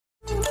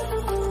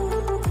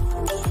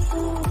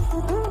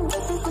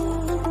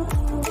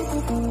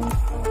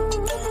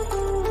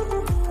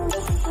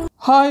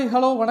Hi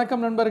hello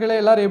வணக்கம் நண்பர்களே,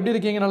 எல்லாரும் எப்படி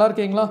இருக்கீங்க? நல்லா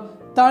இருக்கீங்களா?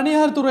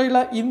 தனியார் துறையில்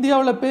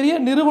இந்தியாவில் பெரிய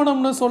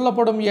நிறுவனம்னு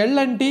சொல்லப்படும்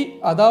L&T,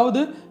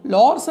 அதாவது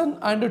லார்சன்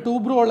அண்ட்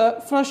டூப்ரோவில்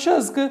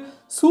ஃப்ரெஷர்ஸ்க்கு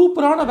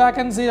சூப்பரான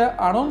வேக்கன்சியை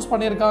அனௌன்ஸ்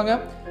பண்ணியிருக்காங்க.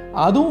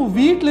 அதுவும்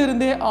வீட்டில்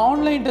இருந்தே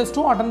ஆன்லைன்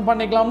டெஸ்ட்டும் அட்டன்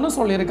பண்ணிக்கலாம்னு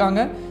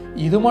சொல்லியிருக்காங்க.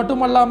 இது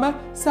மட்டும் இல்லாமல்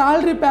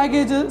சேலரி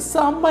பேக்கேஜ்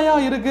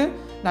செம்மையாக இருக்குது.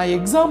 நான்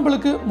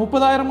எக்ஸாம்பிளுக்கு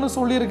 30,000னு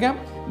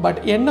சொல்லியிருக்கேன். பட்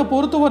என்னை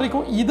பொறுத்த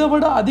வரைக்கும் இதை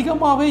விட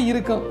அதிகமாகவே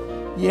இருக்கும்.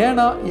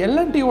 ஏன்னா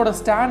L&Tயோட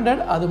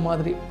ஸ்டாண்டர்ட் அது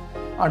மாதிரி.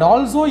 அண்ட்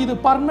ஆல்சோ இது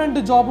பர்மனெண்ட்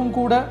ஜாபும்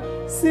கூட.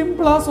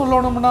 சிம்பிளாக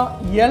சொல்லணும்னா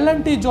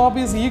L&T job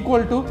is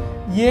equal to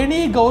any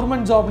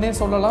government ஜாப்னே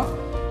சொல்லலாம்.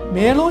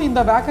 மேலும்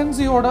இந்த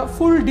வேக்கன்சியோட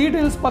ஃபுல்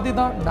டீட்டெயில்ஸ் பற்றி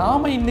தான்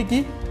நாம் இன்னைக்கு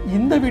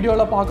இந்த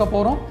வீடியோவில் பார்க்க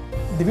போகிறோம்.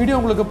 இந்த வீடியோ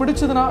உங்களுக்கு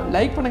பிடிச்சதுன்னா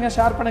லைக் பண்ணுங்கள்,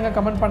 ஷேர் பண்ணுங்கள்,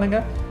 கமெண்ட்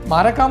பண்ணுங்கள்,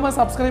 மறக்காமல்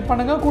சப்ஸ்கிரைப்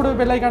பண்ணுங்கள், கூட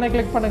பெல் ஐக்கானை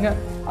கிளிக் பண்ணுங்கள்.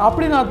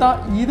 அப்படின்னா தான்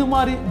இது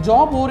மாதிரி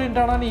ஜாப்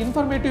ஓரியன்டான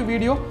இன்ஃபர்மேட்டிவ்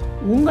வீடியோ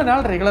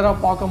உங்களால்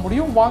ரெகுலராக பார்க்க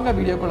முடியும். வாங்க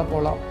வீடியோக்குள்ளே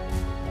போகலாம்.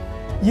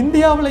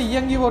 இந்தியாவில்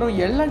இயங்கி வரும்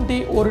L&T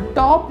ஒரு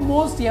டாப்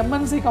மோஸ்ட்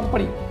MNC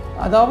கம்பெனி,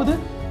 அதாவது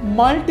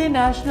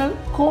மல்டிநேஷ்னல்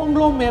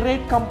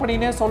கோங்க்ளோமெரேட்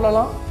கம்பெனினே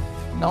சொல்லலாம்.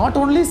 நாட்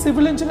ஓன்லி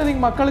சிவில்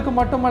இன்ஜினியரிங் மக்களுக்கு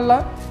மட்டுமல்ல,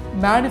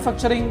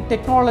 manufacturing,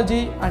 technology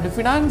and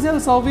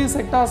financial service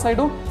sector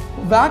சைடும்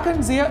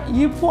வேக்கன்சியை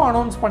இப்போ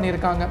அனௌன்ஸ்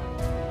பண்ணியிருக்காங்க.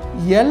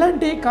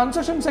 L&T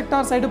கன்ஸ்ட்ரக்ஷன்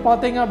செக்டார் சைடு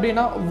பார்த்தீங்க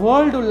அப்படின்னா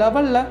வேர்ல்டு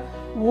லெவலில்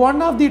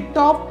ஒன் ஆஃப் தி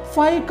டாப்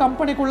 5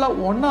 கம்பெனிக்குள்ள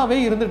ஒன்றாவே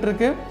இருந்துட்டு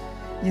இருக்கு.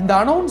 இந்த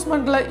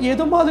அனௌன்ஸ்மெண்ட்டில்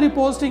எது மாதிரி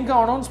போஸ்டிங்க்கு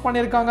அனௌன்ஸ்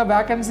பண்ணியிருக்காங்க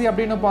வேக்கன்சி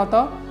அப்படின்னு பார்த்தா,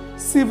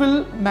 civil,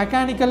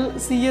 mechanical,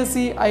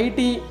 CSC,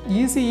 ID,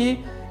 ECE,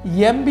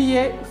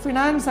 MBA,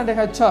 finance and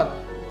HR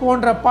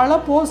போன்ற பல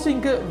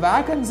போஸ்டிங்க்கு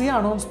வேக்கன்சியை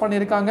அனௌன்ஸ்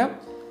பண்ணியிருக்காங்க.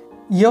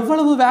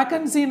 எவ்வளவு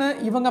வேக்கன்சின்னு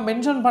இவங்க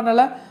மென்ஷன்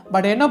பண்ணலை.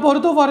 பட் என்னை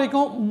பொறுத்த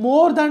வரைக்கும்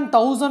மோர் தென்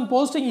 1000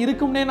 போஸ்டிங்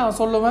இருக்கும்னே நான்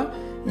சொல்லுவேன்.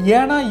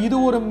 ஏன்னா இது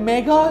ஒரு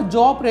மெகா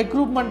ஜாப்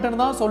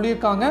ரெக்ரூட்மெண்ட்னு தான்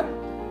சொல்லியிருக்காங்க.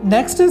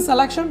 நெக்ஸ்ட்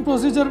செலெக்ஷன்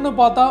ப்ரொசீஜர்னு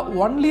பார்த்தா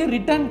only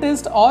written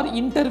test or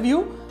interview,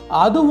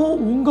 அதுவும்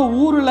உங்கள்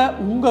ஊரில்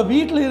உங்கள்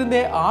வீட்டில் இருந்தே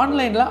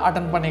ஆன்லைனில்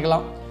அட்டன்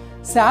பண்ணிக்கலாம்.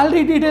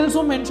 சேலரி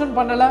டீட்டெயில்ஸும் மென்ஷன்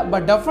பண்ணலை.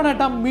 பட்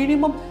டெஃபினட்டாக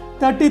மினிமம்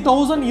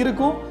 30,000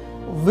 இருக்கும்.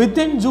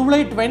 வித்தின்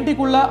ஜூலை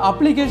 20க்குள்ளே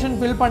அப்ளிகேஷன்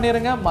ஃபில்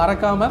பண்ணிடுங்க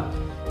மறக்காமல்.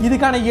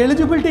 இதுக்கான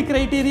eligibility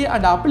criteria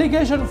and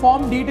application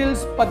form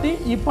details பற்றி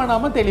இப்போ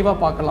நாம் தெளிவாக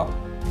பார்க்கலாம்.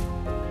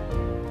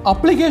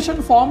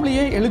 அப்ளிகேஷன்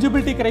ஃபார்ம்லேயே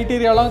எலிஜிபிலிட்டி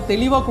கிரைட்டீரியாலாம்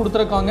தெளிவாக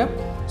கொடுத்துருக்காங்க.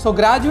 ஸோ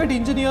கிராஜுவேட்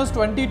இன்ஜினியர்ஸ்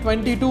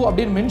 2022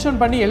 அப்படின்னு மென்ஷன்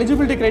பண்ணி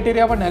எலிஜிபிலிட்டி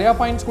கிரைட்டீரியாவை நிறையா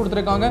பாயிண்ட்ஸ்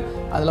கொடுத்துருக்காங்க.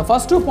 அதில்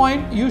first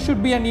point, you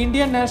should be an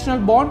Indian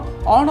national born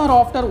on or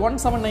after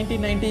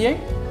 1/7/1998,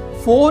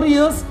 4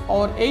 years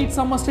or 8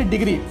 semester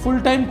degree,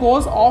 full-time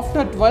course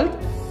after 12th,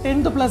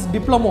 10th plus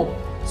diploma.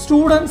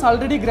 Students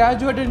already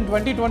graduated in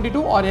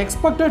 2022 or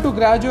expected to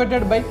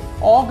graduated by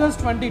August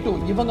 22.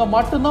 இவங்க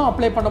மட்டும்தான்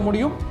apply பண்ண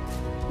முடியும்.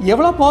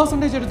 எவ்வளோ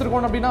percentage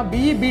எடுத்துருக்கோம் அப்படின்னா,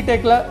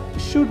 B.Techல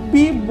should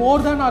be more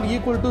than or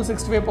equal to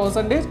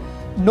 65%.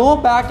 No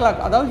backlog,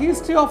 அதாவது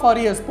history of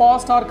arrears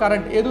past R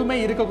current எதுவுமே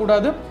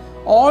இருக்கக்கூடாது.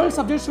 All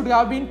subjects should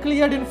have been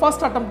cleared in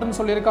first attemptனு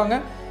சொல்லியிருக்காங்க.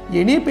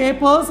 Any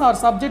papers R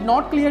subject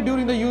not cleared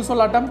during the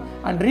usual attempt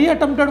and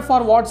re-attempted for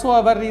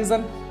whatsoever reason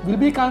will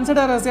be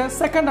considered as a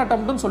second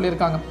attemptனு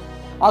சொல்லியிருக்காங்க.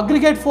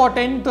 Aggregate for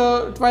 10th,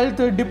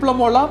 12th,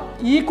 diploma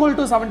equal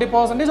to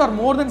 70% or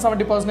more than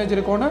 70%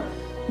 இருக்கும்னு.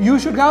 You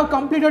should have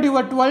completed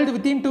your 12th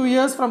within 2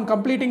 years from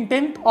completing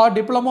 10th or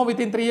diploma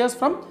within 3 years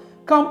from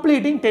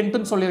completing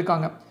 10th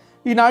சொல்லியிருக்காங்க.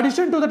 In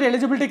addition to that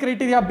eligibility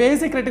criteria,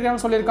 basic criteria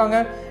சொல்லியிருக்காங்க.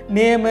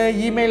 Name,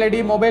 email ID,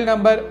 mobile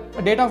number,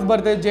 date of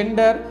birth,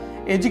 gender,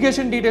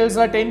 education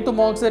டீட்டெயில்ஸில் 10th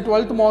marks,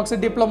 12th marks,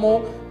 diploma,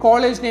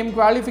 college name,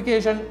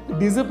 qualification,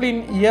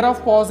 discipline, year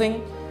of passing,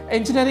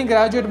 engineering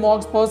graduate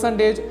marks,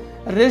 percentage,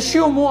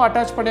 ரெஷ்யூமும்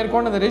attach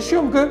பண்ணியிருக்கோம். அந்த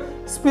ரெஷ்யூமுக்கு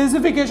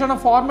ஸ்பெசிஃபிகேஷனான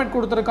format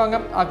கொடுத்துருக்காங்க.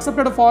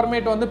 Accepted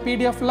format வந்து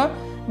PDFல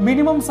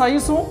minimum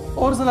சைஸும்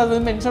ஒரு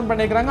சிலது mention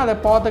பண்ணியிருக்கிறாங்க, அதை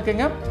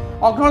பார்த்துக்குங்க.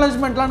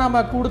 அக்னாலஜ்மெண்ட்லாம் நம்ம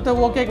கொடுத்து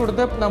ஓகே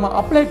கொடுத்து நம்ம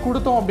அப்ளை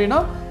கொடுத்தோம் அப்படின்னா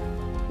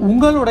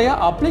உங்களுடைய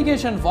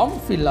அப்ளிகேஷன் ஃபார்ம்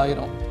ஃபில்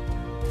ஆயிரும்.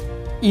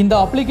 இந்த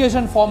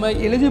application form,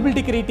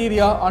 eligibility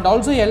criteria and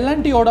also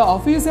L&Tயோட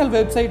official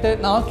website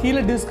நான்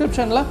கீழே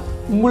டிஸ்கிரிப்ஷனில்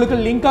உங்களுக்கு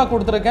லிங்காக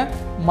கொடுத்துருக்கேன்.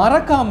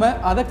 மறக்காமல்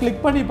அதை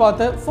கிளிக் பண்ணி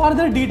பார்த்து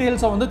ஃபர்தர்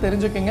டீட்டெயில்ஸை வந்து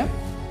தெரிஞ்சுக்கோங்க.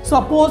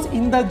 சப்போஸ்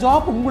இந்த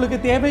ஜாப் உங்களுக்கு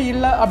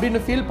தேவையில்லை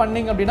அப்படின்னு ஃபீல்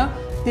பண்ணிங்க அப்படின்னா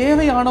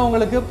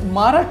தேவையானவங்களுக்கு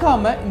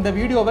மறக்காமல் இந்த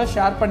வீடியோவை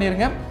ஷேர்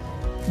பண்ணிடுங்க.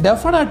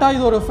 டெஃபினட்டாக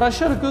இது ஒரு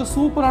ஃப்ரெஷருக்கு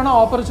சூப்பரான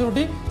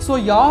ஆப்பர்ச்சுனிட்டி. ஸோ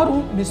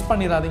யாரும் மிஸ்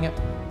பண்ணிடாதீங்க.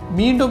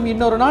 மீண்டும்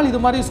இன்னொரு நாள் இது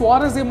மாதிரி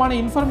சுவாரஸ்யமான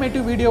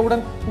இன்ஃபர்மேட்டிவ்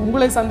வீடியோவுடன்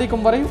உங்களை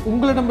சந்திக்கும் வரை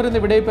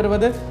உங்களிடமிருந்து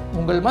விடைபெறுவது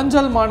உங்கள்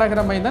மஞ்சள்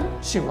மாநகர மைந்தன்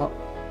சிவா.